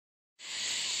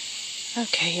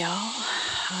Okay, y'all,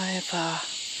 I've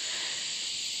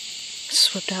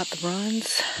swept out the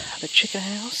runs of the chicken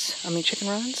runs.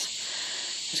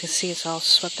 As you can see, it's all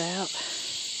swept out.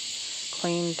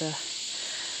 Cleaned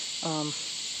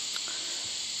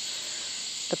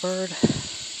the bird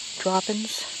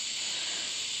droppings.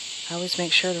 I always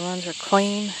make sure the runs are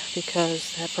clean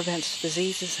because that prevents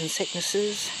diseases and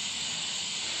sicknesses.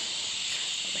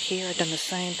 Over here, I've done the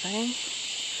same thing.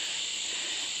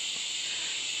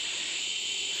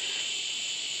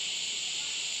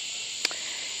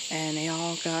 And they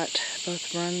all got,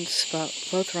 both runs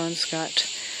got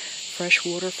fresh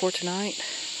water for tonight.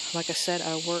 Like I said,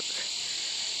 I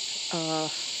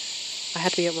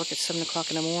had to be at work at 7 o'clock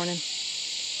in the morning,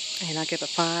 and I get up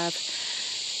at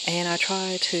 5, and I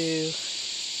try to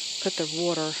put the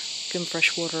water, give them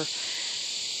fresh water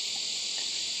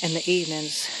in the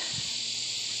evenings.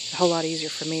 It's a whole lot easier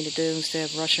for me to do instead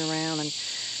of rushing around and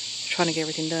trying to get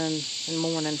everything done in the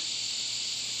morning.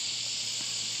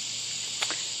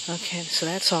 Okay, so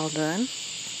that's all done.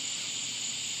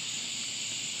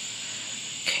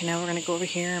 Okay, now we're going to go over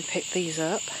here and pick these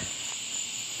up.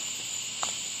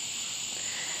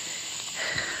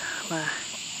 Okay.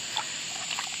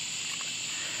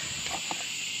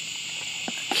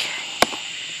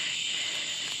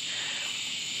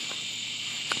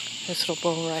 This little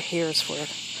bowl right here is for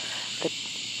the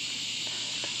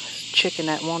chicken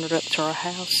that wandered up to our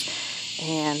house.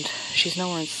 And she's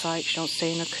nowhere in sight. She don't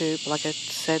stay in her coop, like I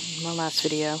said in my last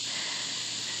video.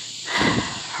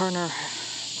 Her and her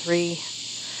 3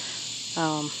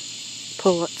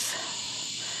 pullets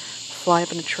fly up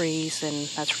in the trees, and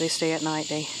that's where they stay at night.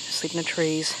 They sleep in the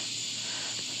trees.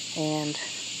 And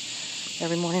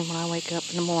every morning when I wake up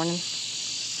in the morning,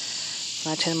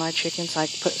 when I tend to my chickens, I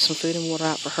put some food and water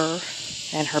out for her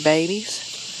and her babies.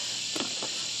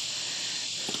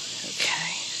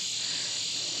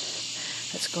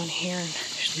 Let's go in here and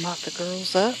just mop the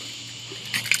girls up.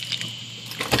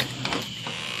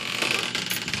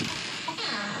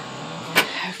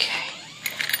 Okay.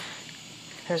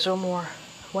 There's one more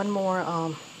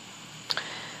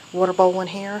water bowl in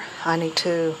here. I need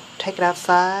to take it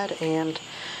outside and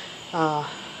throw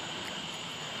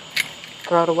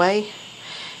it away.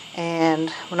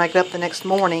 And when I get up the next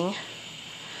morning,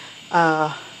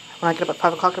 when I get up at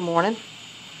 5 o'clock in the morning,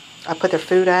 I put their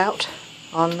food out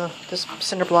on this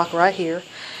cinder block right here,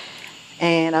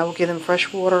 and I will give them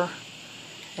fresh water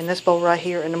in this bowl right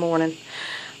here in the morning.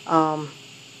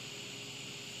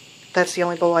 That's the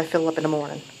only bowl I fill up in the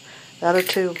morning. The other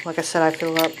 2, like I said, I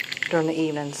fill up during the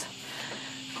evenings.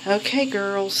 Okay,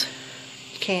 girls,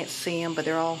 you can't see them, but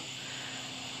they're all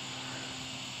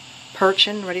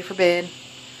perching, ready for bed.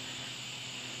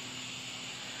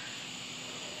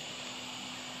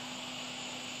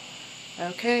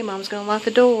 Okay, Mom's gonna lock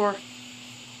the door.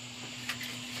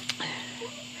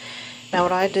 Now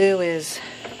what I do is,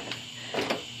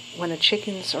 when the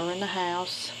chickens are in the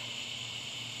house,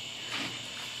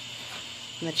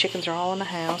 and the chickens are all in the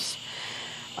house,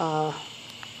 I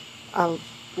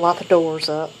lock the doors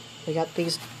up. We got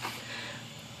these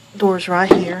doors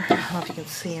right here. I don't know if you can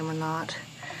see them or not,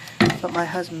 but my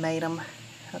husband made them.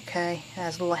 Okay, it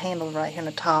has a little handle right here in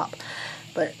the top,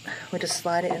 but we just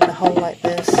slide it in the hole like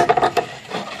this,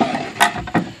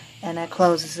 and that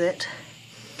closes it.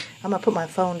 I'm going to put my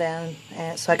phone down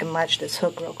so I can latch this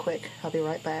hook real quick. I'll be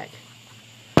right back.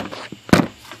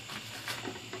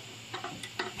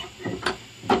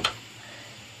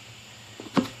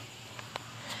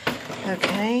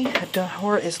 Okay, the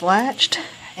door is latched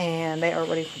and they are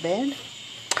ready for bed.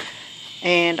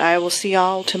 And I will see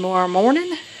y'all tomorrow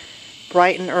morning,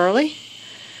 bright and early.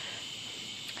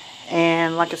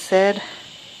 And like I said,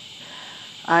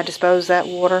 I dispose that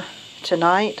water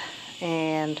tonight,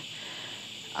 and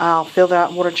I'll fill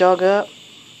that water jug up,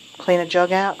 clean the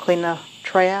jug out, clean the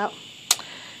tray out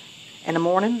in the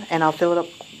morning, and I'll fill it up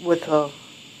with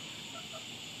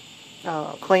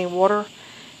clean water,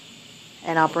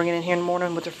 and I'll bring it in here in the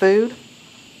morning with their food.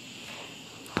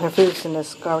 Their food's in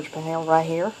this garbage pail right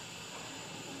here,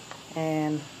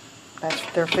 and that's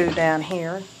their food down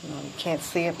here. You can't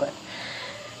see it, but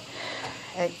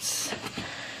that's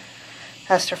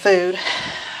their food.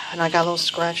 And I got a little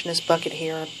scratch in this bucket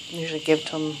here. I usually give it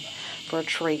to them for a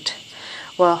treat.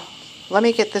 Well, let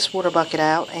me get this water bucket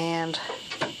out, and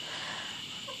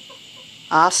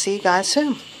I'll see you guys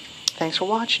soon. Thanks for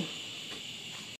watching.